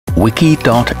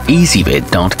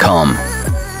wiki.ezvid.com.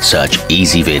 Search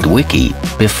Ezvid Wiki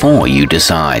before you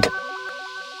decide.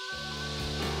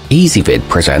 Ezvid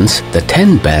presents the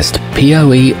 10 best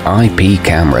PoE IP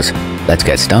cameras. Let's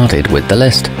get started with the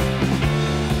list.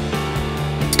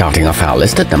 Starting off our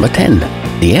list at number 10.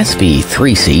 The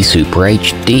SV3C Super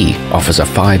HD offers a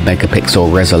 5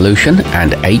 megapixel resolution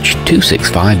and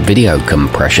H.265 video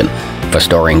compression for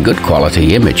storing good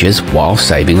quality images while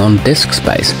saving on disk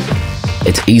space.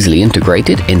 It's easily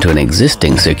integrated into an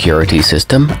existing security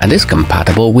system and is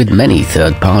compatible with many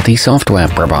third-party software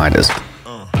providers.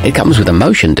 It comes with a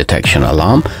motion detection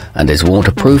alarm and is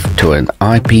waterproof to an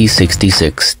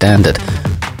IP66 standard.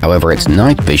 However, its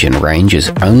night vision range is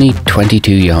only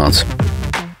 22 yards.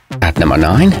 At number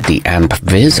 9, the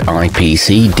anpviz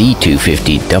IPC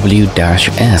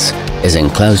D250W-S is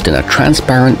enclosed in a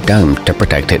transparent dome to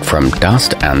protect it from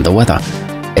dust and the weather.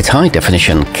 Its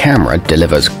high-definition camera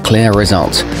delivers clear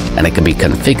results, and it can be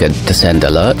configured to send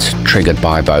alerts triggered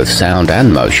by both sound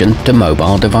and motion to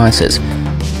mobile devices.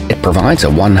 It provides a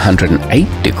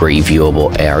 108-degree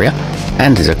viewable area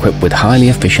and is equipped with highly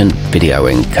efficient video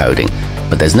encoding,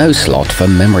 but there's no slot for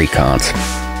memory cards.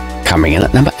 Coming in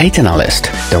at number 8 on our list,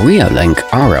 the reolink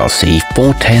RLC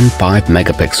 410 5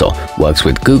 megapixel works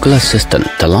with Google Assistant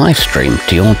to live stream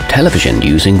to your television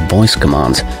using voice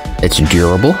commands. It's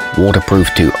durable,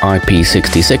 waterproof to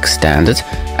IP66 standards,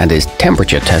 and is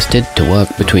temperature tested to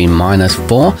work between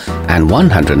 -4 and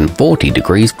 140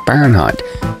 degrees Fahrenheit.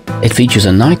 It features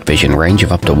a night vision range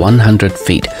of up to 100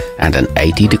 feet and an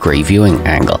 80-degree viewing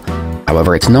angle.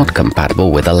 However, it's not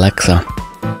compatible with Alexa.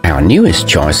 Our newest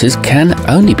choices can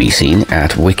only be seen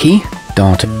at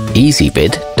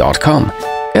wiki.ezvid.com.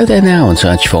 Go there now and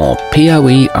search for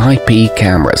PoE IP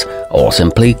cameras, or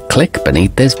simply click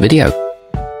beneath this video.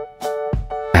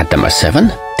 At number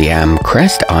 7, the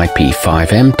amcrest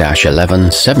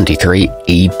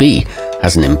IP5M-1173EB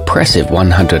has an impressive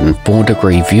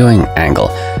 104-degree viewing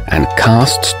angle and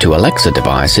casts to Alexa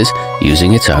devices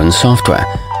using its own software.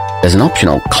 There's an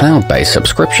optional cloud-based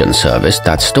subscription service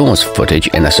that stores footage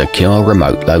in a secure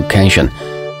remote location.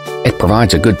 It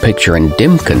provides a good picture in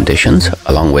dim conditions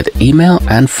along with email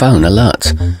and phone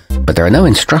alerts, but there are no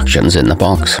instructions in the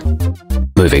box.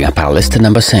 Moving up our list to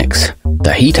number 6.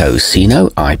 The hitosino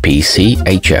IPC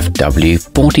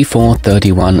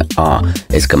HFW4431R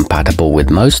is compatible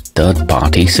with most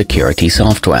third-party security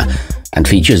software and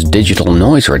features digital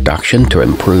noise reduction to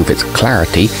improve its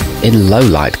clarity in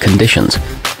low-light conditions.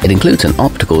 It includes an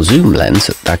optical zoom lens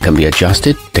that can be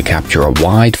adjusted to capture a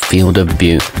wide field of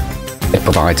view. It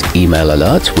provides email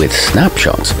alerts with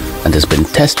snapshots and has been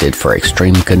tested for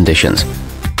extreme conditions.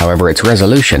 However, its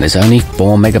resolution is only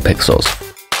 4 megapixels.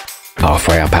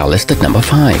 Halfway up our list at number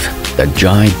 5, the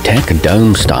jidetech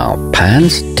dome-style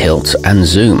pans, tilts and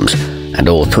zooms, and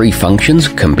all 3 functions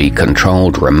can be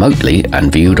controlled remotely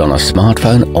and viewed on a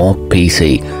smartphone or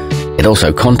PC. It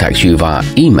also contacts you via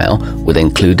email with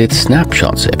included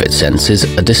snapshots if it senses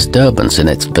a disturbance in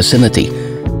its vicinity.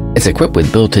 It's equipped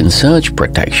with built-in surge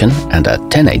protection and a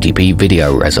 1080p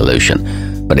video resolution,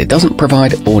 but it doesn't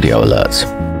provide audio alerts.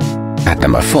 At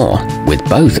number 4, with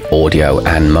both audio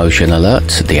and motion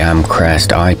alerts, the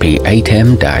amcrest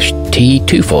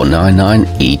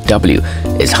IP8M-T2499EW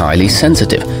is highly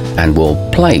sensitive and will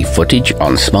play footage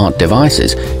on smart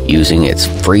devices using its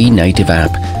free native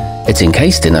app. It's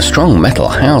encased in a strong metal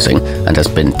housing and has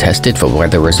been tested for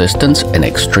weather resistance in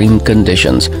extreme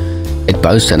conditions. It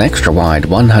boasts an extra-wide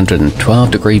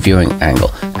 112-degree viewing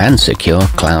angle and secure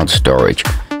cloud storage.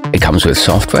 It comes with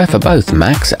software for both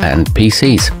Macs and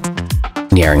PCs.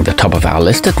 Nearing the top of our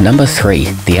list at number 3,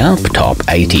 the alptop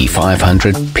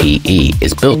 8500PE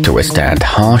is built to withstand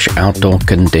harsh outdoor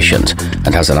conditions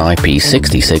and has an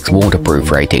IP66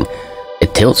 waterproof rating.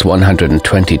 It tilts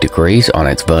 120 degrees on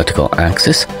its vertical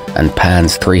axis and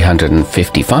pans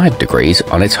 355 degrees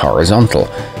on its horizontal.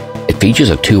 It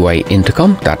features a two-way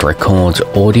intercom that records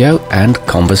audio and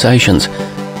conversations.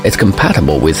 It's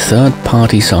compatible with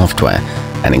third-party software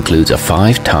and includes a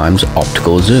 5x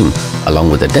optical zoom, along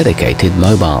with a dedicated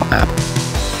mobile app.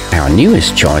 Our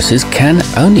newest choices can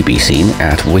only be seen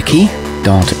at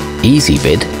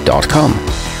wiki.ezvid.com.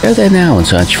 Go there now and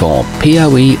search for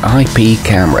PoE IP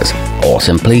cameras, or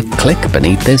simply click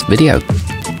beneath this video.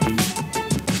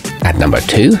 At number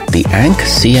 2, the anke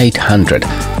C800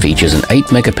 features an 8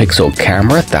 megapixel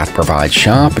camera that provides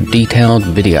sharp, detailed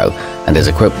video and is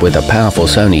equipped with a powerful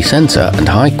Sony sensor and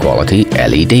high-quality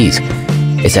LEDs.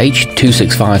 Its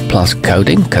H.265 Plus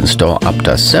coding can store up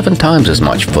to 7 times as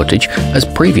much footage as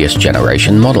previous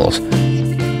generation models.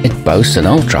 It boasts an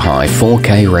ultra-high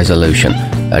 4K resolution,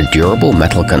 a durable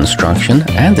metal construction,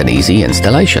 and an easy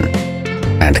installation.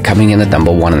 And coming in at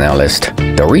number 1 on our list,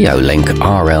 the reolink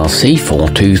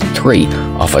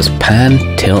RLC423 offers pan,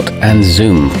 tilt and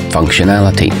zoom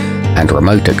functionality and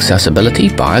remote accessibility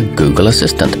via Google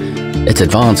Assistant. Its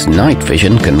advanced night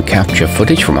vision can capture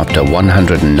footage from up to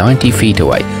 190 feet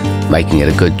away, making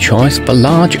it a good choice for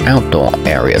large outdoor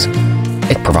areas.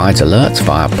 It provides alerts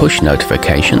via push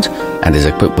notifications and is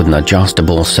equipped with an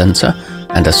adjustable sensor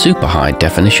and a super high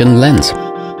definition lens.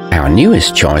 Our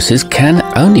newest choices can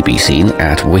only be seen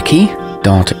at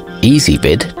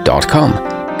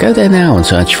wiki.ezvid.com. Go there now and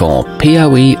search for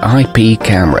PoE IP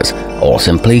Cameras, or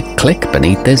simply click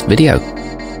beneath this video.